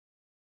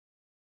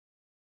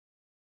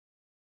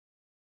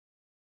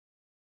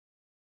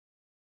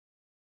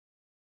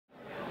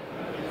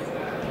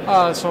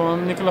So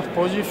I'm Nicolas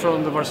Poggi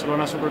from the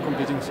Barcelona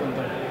Supercomputing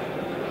Center.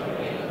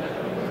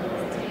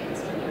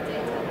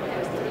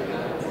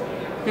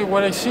 Okay,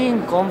 what I see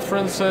in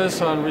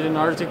conferences and reading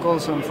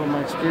articles and from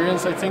my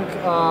experience, I think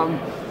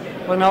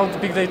right now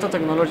big data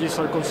technologies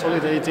are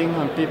consolidating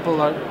and people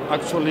are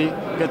actually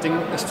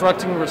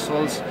extracting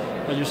results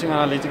by using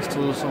analytics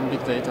tools on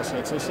big data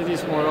sets. I see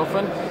this more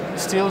often.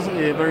 It's still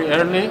very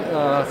early,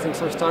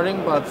 things are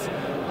starting, but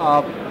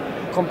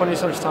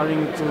companies are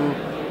starting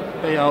to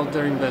pay out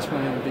their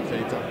investment in big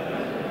data.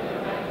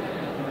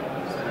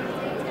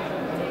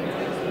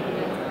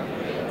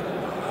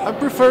 I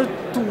prefer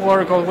to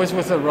work always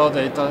with the raw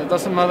data. It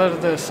doesn't matter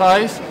the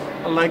size.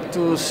 I like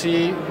to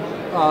see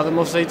the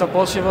most data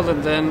possible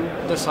and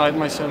then decide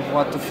myself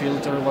what to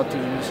filter, what to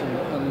use,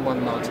 and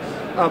what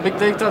not. Big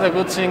data, the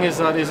good thing is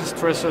that it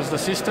stresses the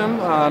system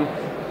and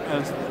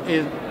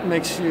it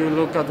makes you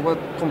look at what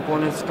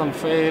components can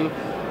fail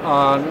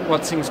and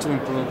what things to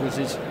improve, which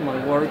is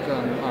my work,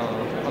 and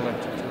I like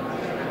it.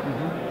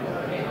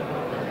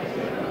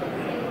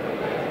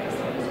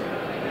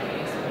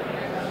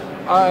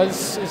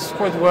 It's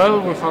quite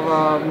well. We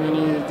have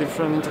many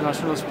different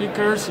international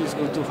speakers. It's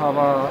good to have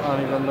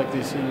an event like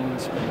this in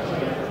Spain.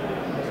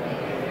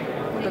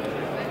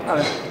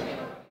 Okay.